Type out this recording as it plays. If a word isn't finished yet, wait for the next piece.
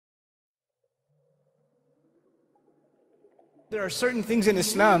There are certain things in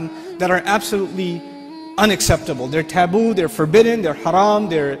Islam that are absolutely unacceptable. They're taboo, they're forbidden, they're haram,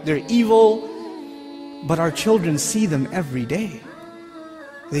 they're evil. But our children see them every day.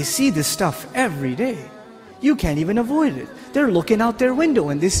 They see this stuff every day. You can't even avoid it. They're looking out their window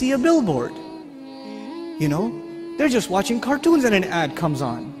and they see a billboard. You know, they're just watching cartoons and an ad comes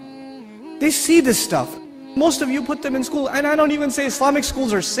on. They see this stuff. Most of you put them in school, and I don't even say Islamic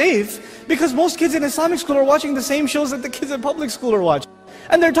schools are safe, because most kids in Islamic school are watching the same shows that the kids in public school are watching.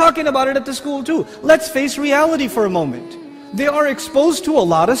 And they're talking about it at the school too. Let's face reality for a moment. They are exposed to a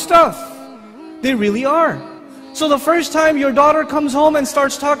lot of stuff. They really are. So the first time your daughter comes home and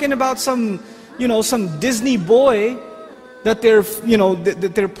starts talking about some Disney boy that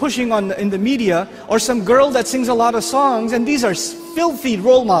they're pushing on in the media, or some girl that sings a lot of songs, and these are filthy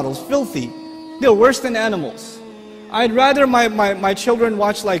role models, filthy. They're worse than animals. I'd rather my children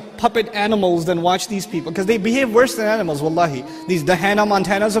watch like puppet animals than watch these people, because they behave worse than animals, wallahi. The Hannah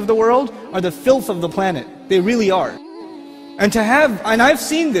Montanas of the world are the filth of the planet. They really are. And I've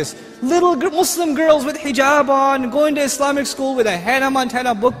seen this, little Muslim girls with hijab on, going to Islamic school with a Hannah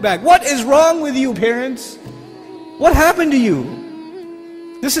Montana book bag. What is wrong with you, parents? What happened to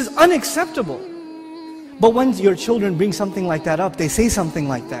you? This is unacceptable. But when your children bring something like that up, they say something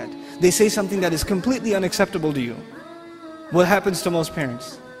like that. They say something that is completely unacceptable to you. What happens to most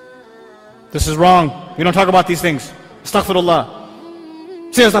parents? This is wrong. We don't talk about these things. Astaghfirullah.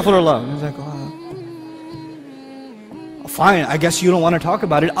 Say astaghfirullah. It's like, oh, fine, I guess you don't want to talk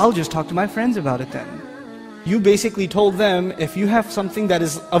about it. I'll just talk to my friends about it then. You basically told them, if you have something that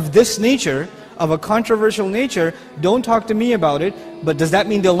is of this nature, of a controversial nature, don't talk to me about it. But does that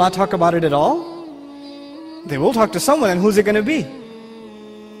mean they'll not talk about it at all? They will talk to someone, and who's it going to be?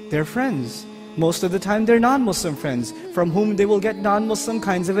 Their friends. Most of the time they're non-Muslim friends, from whom they will get non-Muslim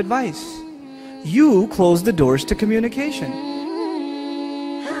kinds of advice. You close the doors to communication.